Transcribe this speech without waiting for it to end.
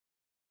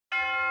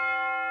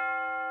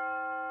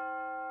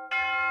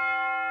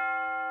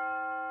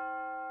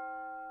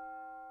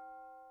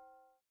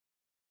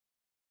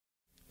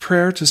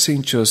Prayer to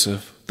Saint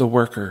Joseph, the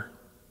Worker.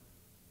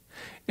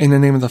 In the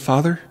name of the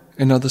Father,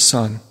 and of the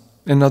Son,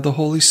 and of the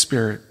Holy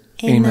Spirit.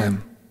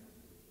 Amen.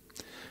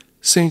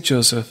 Saint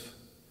Joseph,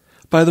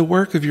 by the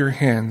work of your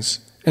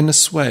hands and the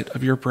sweat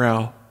of your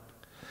brow,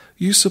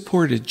 you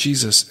supported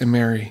Jesus and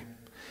Mary,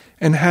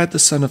 and had the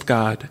Son of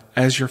God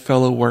as your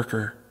fellow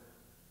worker.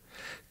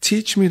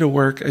 Teach me to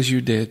work as you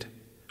did,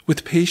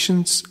 with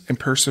patience and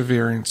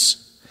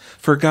perseverance,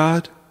 for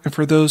God and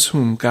for those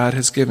whom God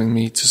has given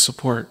me to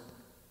support.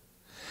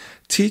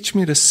 Teach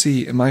me to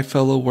see in my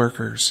fellow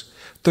workers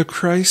the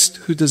Christ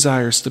who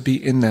desires to be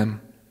in them,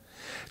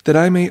 that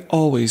I may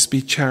always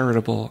be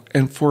charitable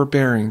and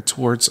forbearing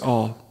towards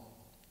all.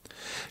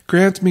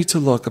 Grant me to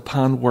look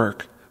upon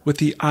work with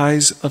the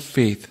eyes of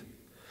faith,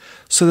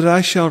 so that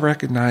I shall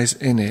recognize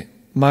in it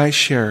my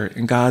share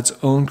in God's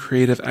own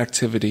creative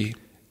activity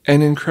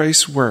and in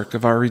Christ's work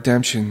of our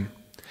redemption,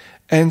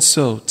 and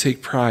so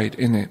take pride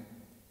in it.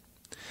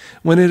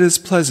 When it is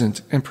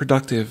pleasant and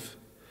productive,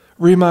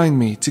 remind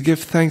me to give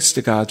thanks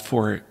to God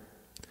for it.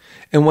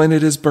 And when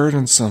it is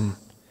burdensome,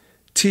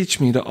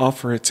 teach me to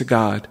offer it to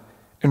God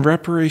in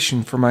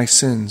reparation for my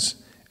sins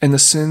and the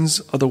sins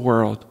of the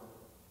world.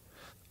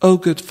 O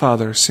good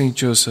Father, Saint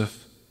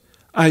Joseph,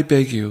 I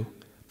beg you,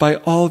 by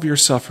all of your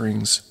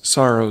sufferings,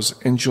 sorrows,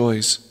 and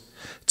joys,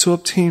 to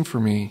obtain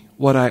for me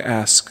what I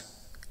ask.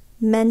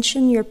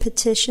 Mention your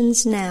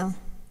petitions now.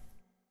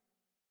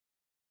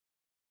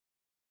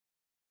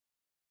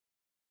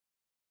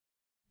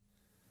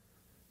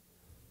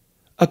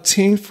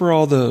 Obtain for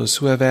all those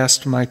who have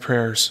asked my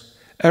prayers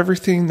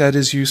everything that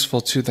is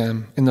useful to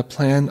them in the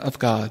plan of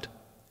God.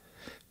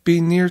 Be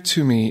near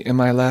to me in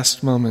my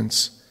last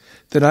moments,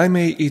 that I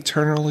may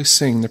eternally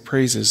sing the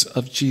praises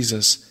of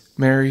Jesus,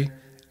 Mary,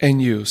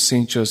 and you,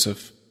 Saint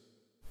Joseph.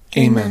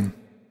 Amen.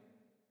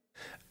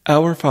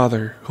 Our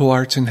Father, who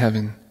art in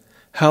heaven,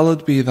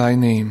 hallowed be thy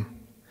name.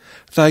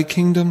 Thy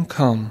kingdom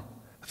come,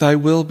 thy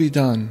will be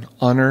done,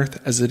 on earth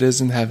as it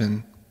is in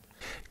heaven.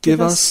 Give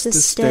us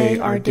this day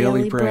our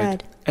daily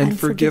bread, and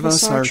forgive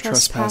us our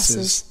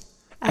trespasses,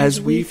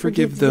 as we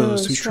forgive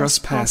those who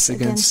trespass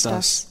against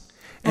us.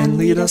 And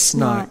lead us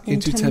not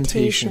into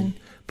temptation,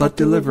 but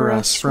deliver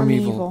us from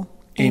evil.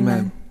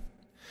 Amen.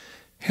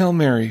 Hail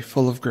Mary,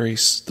 full of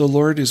grace, the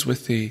Lord is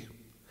with thee.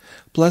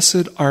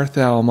 Blessed art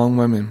thou among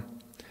women,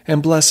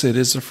 and blessed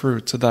is the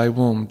fruit of thy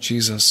womb,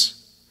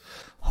 Jesus.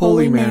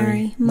 Holy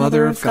Mary,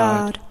 Mother of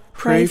God,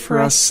 pray for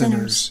us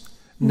sinners,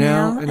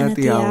 now and at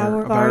the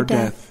hour of our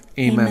death.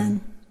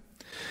 Amen.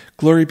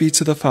 Glory be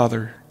to the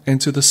Father,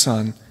 and to the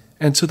Son,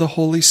 and to the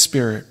Holy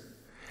Spirit,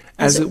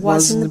 as it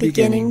was in the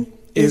beginning,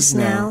 is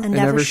now, and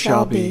ever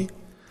shall be,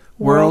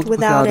 world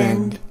without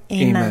end.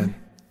 Amen.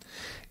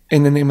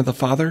 In the name of the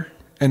Father,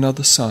 and of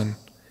the Son,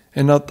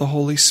 and of the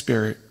Holy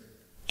Spirit.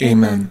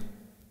 Amen.